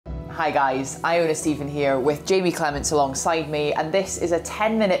Hi guys, Iona Stephen here with Jamie Clements alongside me, and this is a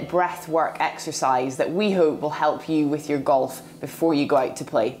 10-minute breath work exercise that we hope will help you with your golf before you go out to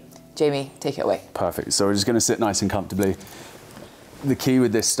play. Jamie, take it away. Perfect. So we're just going to sit nice and comfortably. The key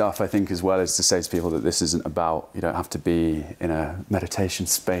with this stuff, I think, as well, is to say to people that this isn't about, you don't have to be in a meditation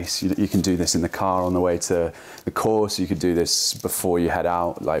space. You can do this in the car on the way to the course. You could do this before you head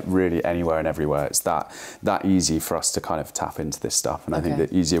out, like really anywhere and everywhere. It's that easy for us to kind of tap into this stuff. And I think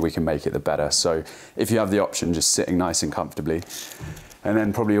the easier we can make it, the better. So if you have the option, just sitting nice and comfortably. And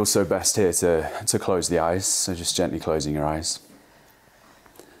then probably also best here to close the eyes. So just gently closing your eyes.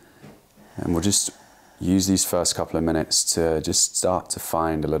 And we'll just use these first couple of minutes to just start to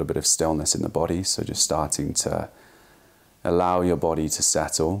find a little bit of stillness in the body. So just starting to allow your body to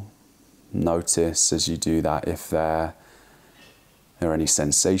settle. Notice as you do that if there are any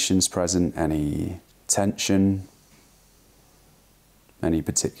sensations present, any tension, any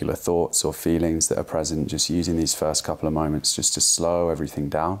particular thoughts or feelings that are present. Just using these first couple of moments just to slow everything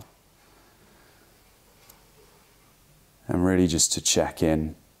down. And really just to check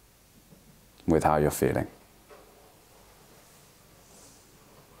in with how you're feeling.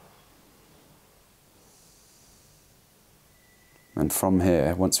 And from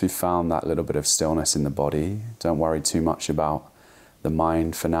here, once we've found that little bit of stillness in the body, don't worry too much about the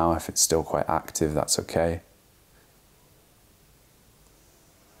mind for now. If it's still quite active, that's okay.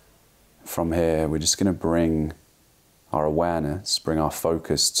 From here, we're just going to bring our awareness, bring our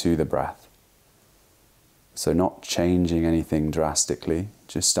focus to the breath. So not changing anything drastically,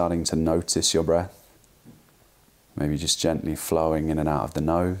 just starting to notice your breath. Maybe just gently flowing in and out of the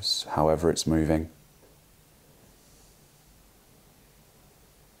nose, however it's moving.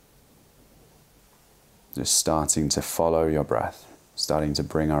 Just starting to follow your breath, starting to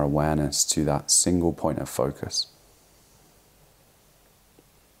bring our awareness to that single point of focus.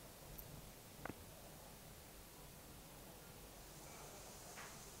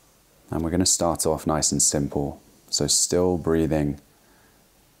 And we're going to start off nice and simple. So still breathing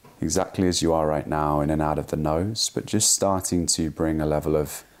exactly as you are right now, in and out of the nose, but just starting to bring a level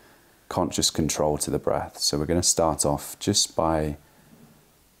of conscious control to the breath. So we're going to start off just by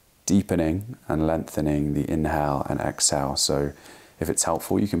deepening and lengthening the inhale and exhale. So if it's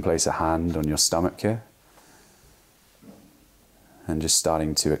helpful, you can place a hand on your stomach here. And just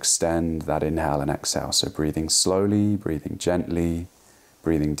starting to extend that inhale and exhale. So breathing slowly, breathing gently,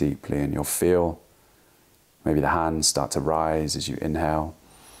 breathing deeply, and you'll feel maybe the hands start to rise as you inhale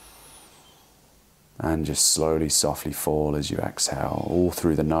and just slowly, softly fall as you exhale, all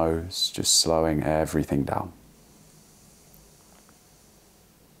through the nose, just slowing everything down.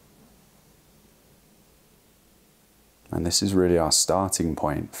 And this is really our starting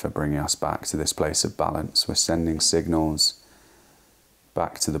point for bringing us back to this place of balance. We're sending signals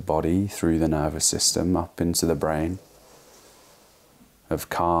back to the body, through the nervous system, up into the brain, of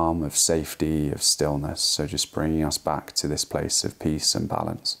calm, of safety, of stillness. So just bringing us back to this place of peace and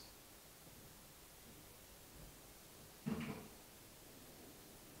balance.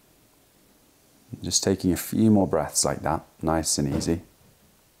 Just taking a few more breaths like that, nice and easy.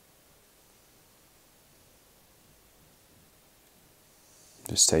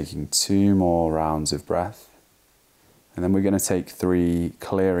 Just taking 2 more rounds of breath. And then we're going to take 3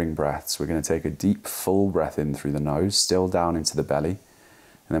 clearing breaths. We're going to take a deep, full breath in through the nose, still down into the belly.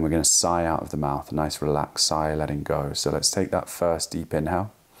 And then we're going to sigh out of the mouth, a nice relaxed sigh, letting go. So let's take that first deep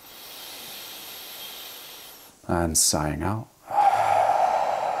inhale. And sighing out.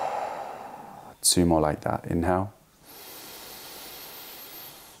 2 more like that. Inhale.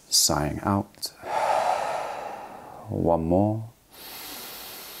 Sighing out. 1 more.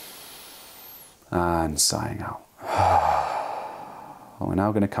 And sighing out. We're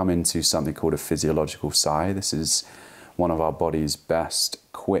now going to come into something called a physiological sigh. This is one of our body's best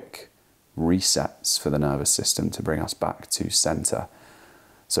quick resets for the nervous system to bring us back to center.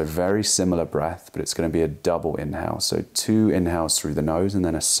 So very similar breath, but it's going to be a double inhale. So 2 inhales through the nose and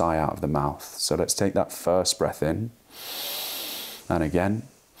then a sigh out of the mouth. So let's take that first breath in. And again.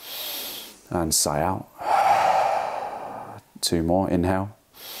 And sigh out. 2 more. Inhale.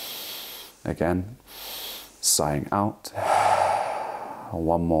 Again. Sighing out.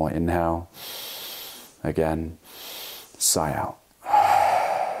 1 more. Inhale. Again. Sigh out.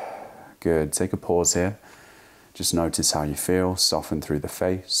 Good. Take a pause here. Just notice how you feel. Soften through the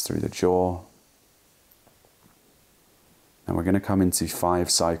face, through the jaw. And we're going to come into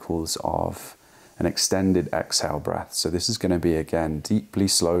 5 cycles of an extended exhale breath. So this is going to be, again, deeply,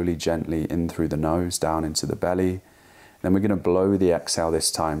 slowly, gently in through the nose, down into the belly. Then we're going to blow the exhale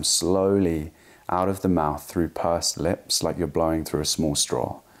this time slowly out of the mouth through pursed lips, like you're blowing through a small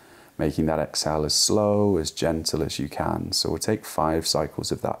straw. making that exhale as slow, as gentle as you can. So we'll take 5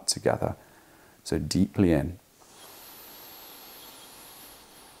 cycles of that together. So deeply in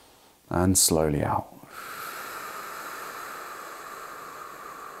and slowly out.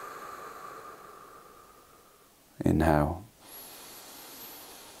 Inhale.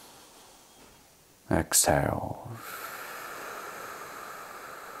 Exhale.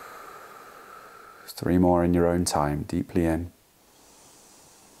 3 more in your own time, deeply in.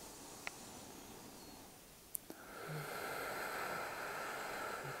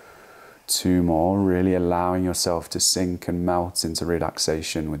 Two more, really allowing yourself to sink and melt into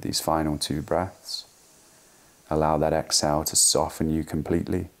relaxation with these final 2 breaths. Allow that exhale to soften you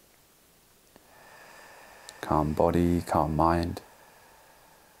completely. Calm body, calm mind.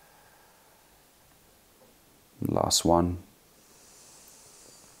 Last one.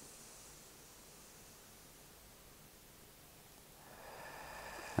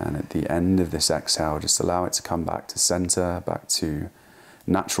 And at the end of this exhale, just allow it to come back to center, back to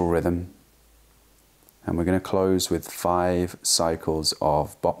natural rhythm. And we're going to close with 5 cycles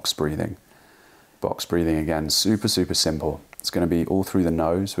of box breathing. Box breathing again, super, super simple. It's going to be all through the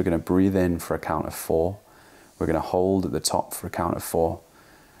nose. We're going to breathe in for a count of 4. We're going to hold at the top for a count of 4.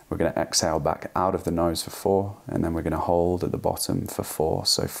 We're going to exhale back out of the nose for 4. And then we're going to hold at the bottom for 4.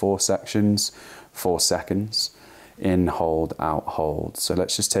 So 4 sections, 4 seconds. In, hold, out, hold. So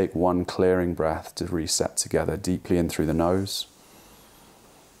let's just take one clearing breath to reset together. Deeply in through the nose.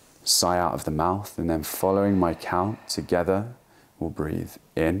 Sigh out of the mouth, and then following my count together, we'll breathe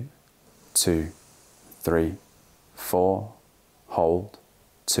in, 2, 3, 4, hold,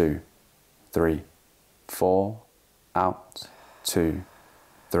 2, 3, 4, out, 2,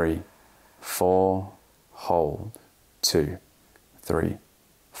 3, 4, hold, 2, 3,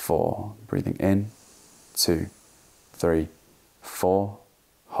 4, breathing in, 2, 3, 4,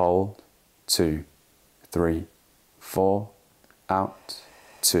 hold, 2, 3, 4, out,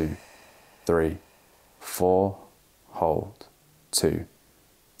 2, 3, 4, hold, 2,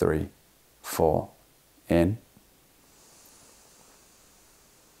 3, 4, in,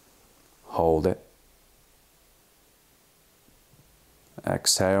 hold it,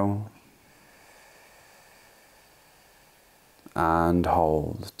 exhale, and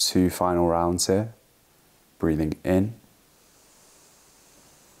hold. 2 final rounds here, breathing in,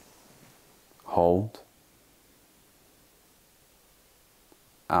 hold,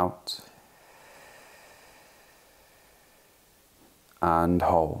 out, and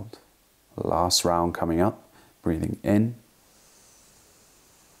hold. Last round coming up, breathing in,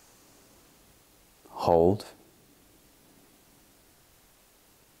 hold,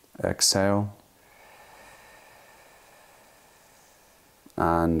 exhale,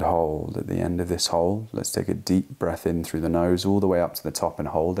 and hold. At the end of this hold, let's take a deep breath in through the nose all the way up to the top and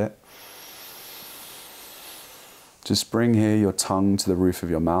hold it. Just bring here your tongue to the roof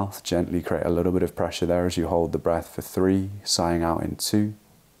of your mouth. Gently create a little bit of pressure there as you hold the breath for 3, sighing out in 2,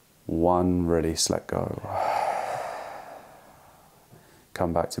 1, release, let go.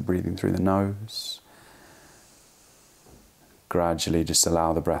 Come back to breathing through the nose. Gradually just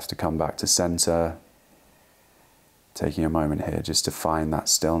allow the breath to come back to center. Taking a moment here just to find that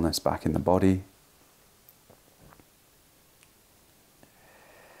stillness back in the body.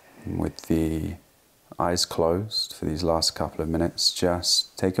 And with the eyes closed for these last couple of minutes,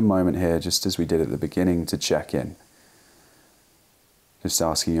 just take a moment here, just as we did at the beginning, to check in. Just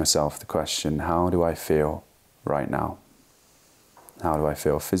asking yourself the question, how do I feel right now? How do I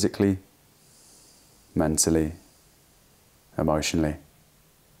feel physically, mentally, emotionally?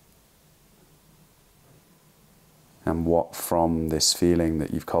 And what from this feeling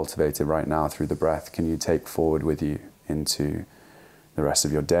that you've cultivated right now through the breath can you take forward with you into the rest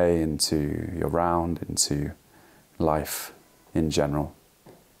of your day, into your round, into life in general?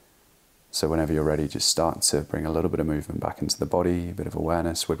 So whenever you're ready, just start to bring a little bit of movement back into the body, a bit of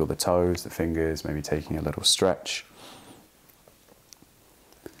awareness, wiggle the toes, the fingers, maybe taking a little stretch.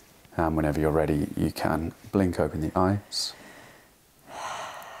 And whenever you're ready, you can blink open the eyes.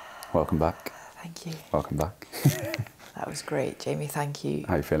 Welcome back. Thank you. Welcome back. That was great, Jamie, thank you.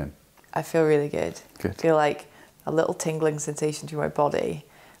 How are you feeling? I feel really good. Good. I feel like a little tingling sensation through my body,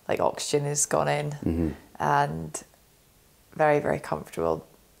 like oxygen has gone in, and very, very comfortable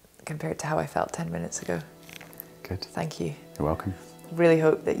compared to how I felt 10 minutes ago. Good. Thank you. You're welcome. Really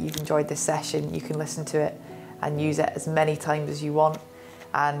hope that you've enjoyed this session. You can listen to it and use it as many times as you want.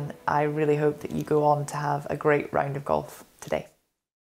 And I really hope that you go on to have a great round of golf today.